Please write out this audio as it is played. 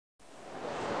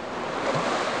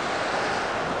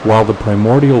While the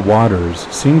primordial waters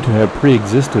seem to have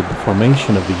pre-existed the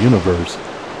formation of the universe,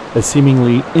 a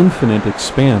seemingly infinite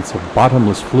expanse of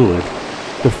bottomless fluid,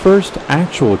 the first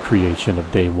actual creation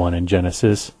of day one in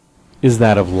Genesis is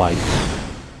that of light.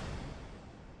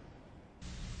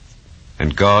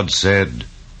 And God said,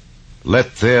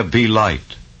 "Let there be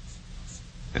light."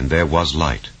 And there was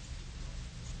light.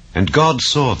 And God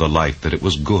saw the light that it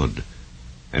was good.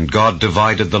 And God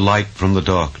divided the light from the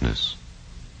darkness.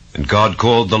 And God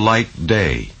called the light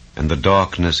day, and the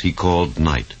darkness he called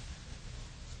night.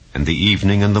 And the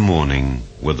evening and the morning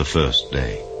were the first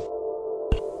day.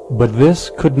 But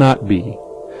this could not be.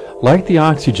 Like the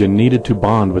oxygen needed to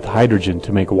bond with hydrogen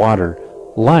to make water,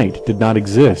 light did not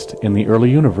exist in the early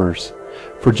universe.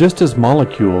 For just as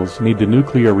molecules need the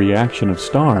nuclear reaction of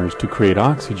stars to create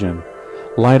oxygen,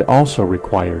 light also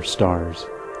requires stars.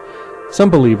 Some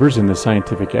believers in the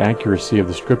scientific accuracy of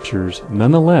the Scriptures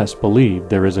nonetheless believe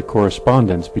there is a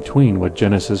correspondence between what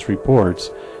Genesis reports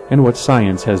and what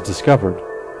science has discovered.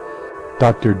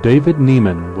 Dr. David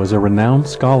Neiman was a renowned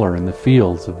scholar in the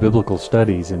fields of biblical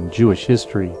studies and Jewish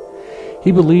history.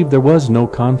 He believed there was no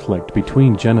conflict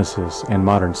between Genesis and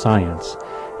modern science,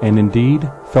 and indeed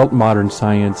felt modern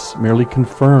science merely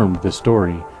confirmed the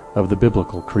story of the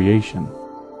biblical creation.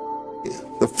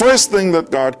 The first thing that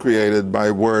God created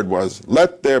by word was,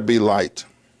 "Let there be light."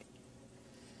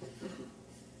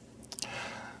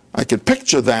 I could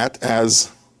picture that as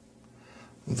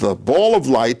the ball of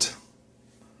light,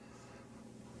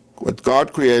 what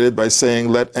God created by saying,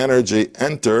 "Let energy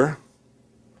enter,"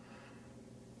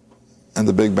 and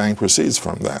the Big Bang proceeds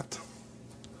from that.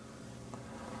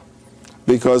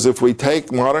 Because if we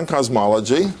take modern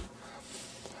cosmology,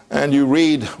 and you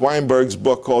read Weinberg's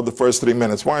book called The First 3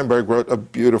 Minutes. Weinberg wrote a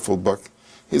beautiful book.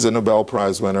 He's a Nobel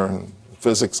Prize winner in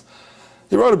physics.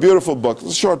 He wrote a beautiful book,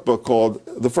 a short book called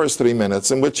The First 3 Minutes,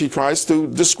 in which he tries to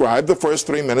describe the first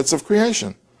 3 minutes of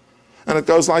creation. And it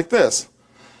goes like this.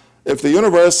 If the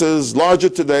universe is larger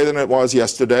today than it was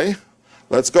yesterday,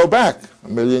 let's go back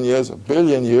 1,000,000 years,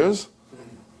 1,000,000,000 years,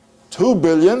 2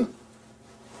 billion,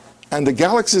 and the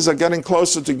galaxies are getting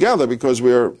closer together because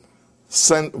we're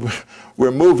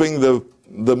moving the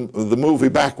movie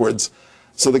backwards.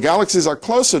 So the galaxies are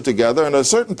closer together, and at a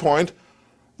certain point,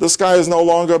 the sky is no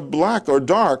longer black or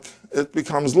dark. It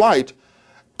becomes light.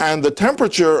 And the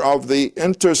temperature of the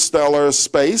interstellar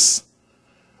space,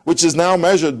 which is now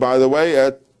measured, by the way,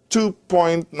 at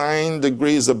 2.9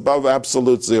 degrees above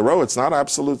absolute zero. It's not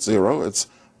absolute zero. It's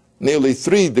nearly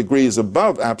 3 degrees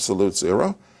above absolute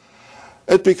zero.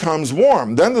 It becomes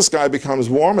warm. Then the sky becomes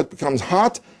warm. It becomes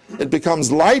hot. It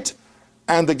becomes light,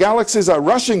 and the galaxies are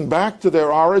rushing back to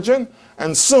their origin,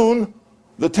 and soon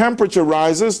the temperature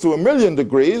rises to 1,000,000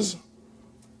 degrees.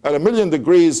 At 1,000,000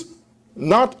 degrees,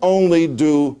 not only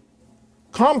do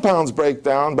compounds break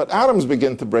down, but atoms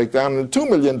begin to break down. And at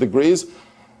 2,000,000 degrees,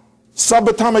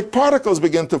 subatomic particles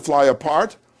begin to fly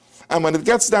apart. And when it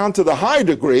gets down to the high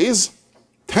degrees,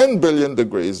 10 billion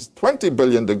degrees, 20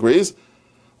 billion degrees,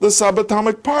 the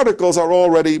subatomic particles are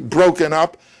already broken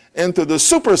up into the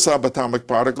super subatomic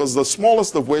particles, the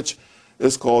smallest of which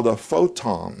is called a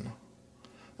photon.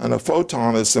 And a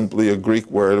photon is simply a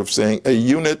Greek word of saying a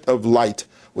unit of light,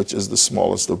 which is the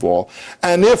smallest of all.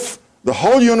 And if the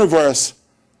whole universe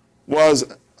was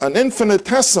an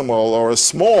infinitesimal or a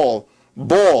small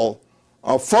ball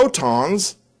of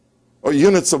photons or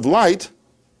units of light,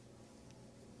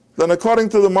 then according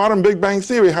to the modern Big Bang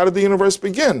theory, how did the universe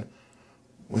begin?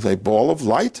 With a ball of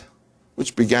light,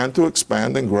 which began to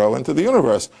expand and grow into the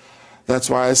universe. That's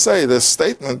why I say this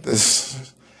statement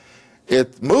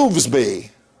it moves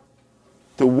me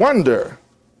to wonder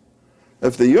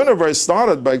if the universe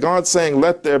started by God saying,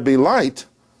 "Let there be light,"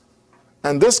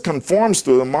 and this conforms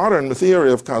to the modern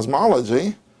theory of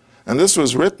cosmology, and this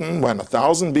was written, when,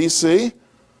 1000 BC?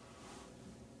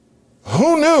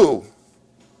 Who knew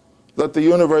that the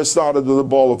universe started with a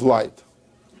ball of light?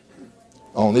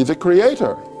 Only the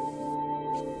Creator.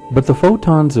 But the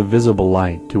photons of visible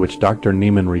light to which Dr.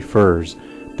 Neiman refers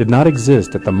did not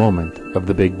exist at the moment of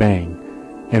the Big Bang,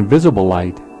 and visible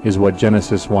light is what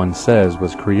Genesis 1 says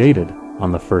was created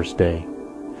on the first day.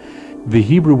 The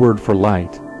Hebrew word for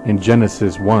light in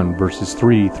Genesis 1 verses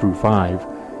 3 through 5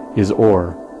 is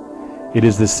or. It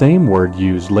is the same word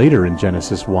used later in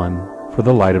Genesis 1 for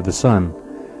the light of the sun.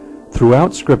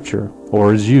 Throughout Scripture,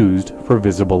 or is used for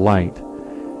visible light,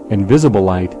 and visible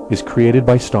light is created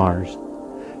by stars.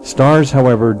 Stars,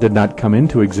 however, did not come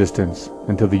into existence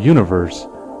until the universe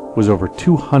was over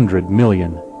 200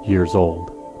 million years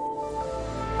old.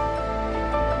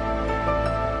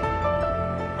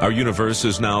 Our universe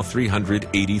is now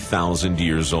 380,000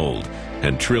 years old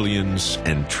and trillions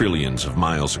of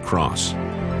miles across.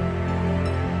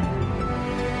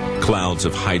 Clouds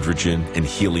of hydrogen and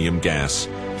helium gas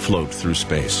float through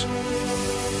space.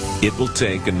 It will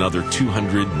take another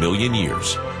 200 million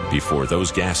years before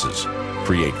those gases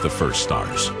create the first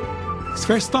stars. These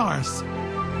first stars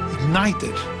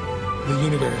ignited the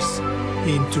universe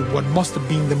into what must have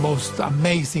been the most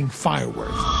amazing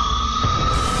fireworks.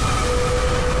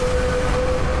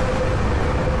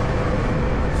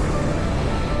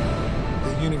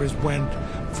 The universe went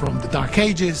from the Dark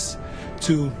Ages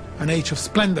to an age of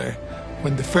splendor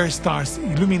when the first stars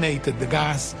illuminated the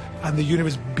gas and the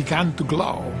universe began to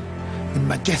glow in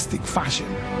majestic fashion.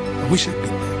 I wish I'd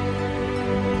been there.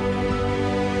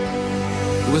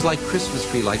 It was like Christmas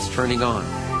tree lights turning on.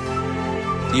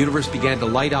 The universe began to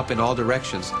light up in all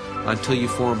directions until you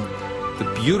formed the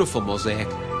beautiful mosaic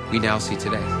we now see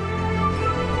today.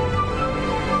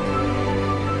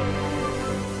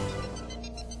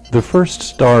 The first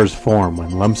stars form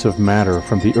when lumps of matter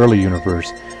from the early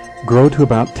universe grow to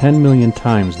about 10 million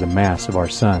times the mass of our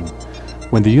Sun,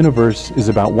 when the universe is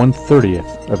about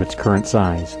 1/30th of its current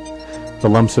size. The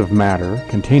lumps of matter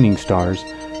containing stars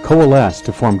coalesce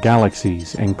to form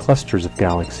galaxies and clusters of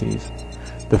galaxies.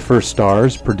 The first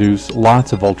stars produce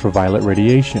lots of ultraviolet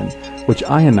radiation, which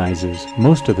ionizes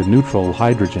most of the neutral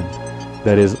hydrogen,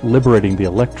 that is, liberating the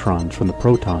electrons from the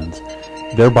protons,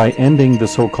 thereby ending the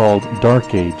so-called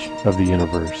dark age of the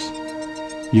universe.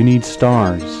 You need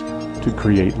stars to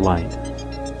create light.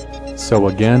 So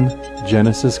again,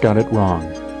 Genesis got it wrong.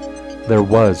 There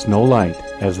was no light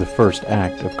as the first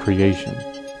act of creation,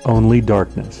 only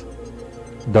darkness.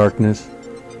 Darkness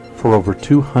for over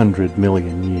 200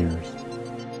 million years.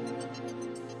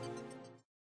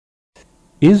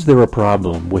 Is there a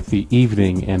problem with the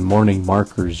evening and morning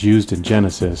markers used in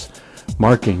Genesis,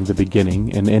 marking the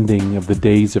beginning and ending of the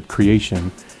days of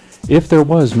creation, if there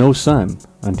was no sun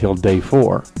until day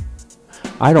 4?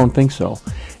 I don't think so.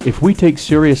 If we take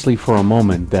seriously for a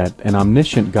moment that an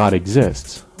omniscient God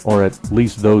exists, or at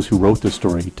least those who wrote the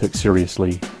story took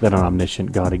seriously that an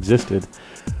omniscient God existed,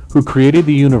 who created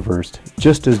the universe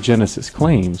just as Genesis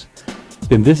claims,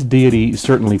 then this deity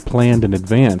certainly planned in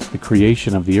advance the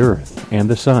creation of the earth and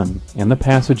the sun and the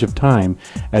passage of time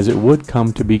as it would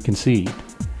come to be conceived.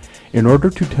 In order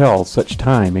to tell such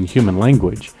time in human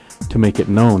language, to make it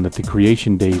known that the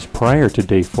creation days prior to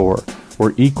day 4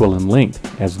 were equal in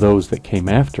length as those that came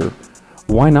after,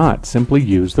 why not simply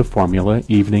use the formula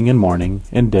evening and morning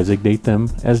and designate them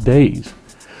as days?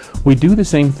 We do the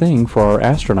same thing for our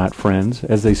astronaut friends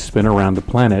as they spin around the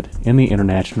planet in the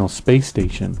International Space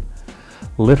Station.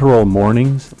 Literal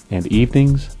mornings and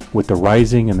evenings, with the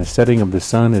rising and the setting of the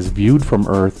sun as viewed from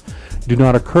Earth, do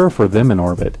not occur for them in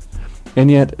orbit,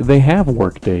 and yet they have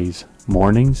work days,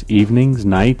 mornings, evenings,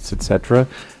 nights, etc.,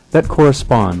 that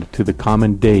correspond to the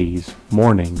common days,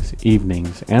 mornings,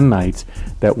 evenings, and nights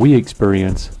that we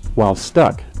experience while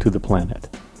stuck to the planet.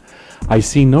 I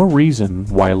see no reason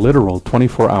why literal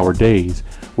 24-hour days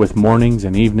with mornings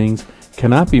and evenings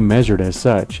cannot be measured as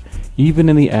such, even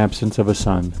in the absence of a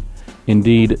sun.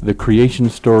 Indeed, the creation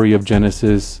story of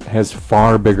Genesis has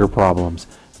far bigger problems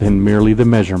than merely the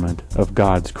measurement of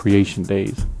God's creation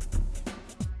days.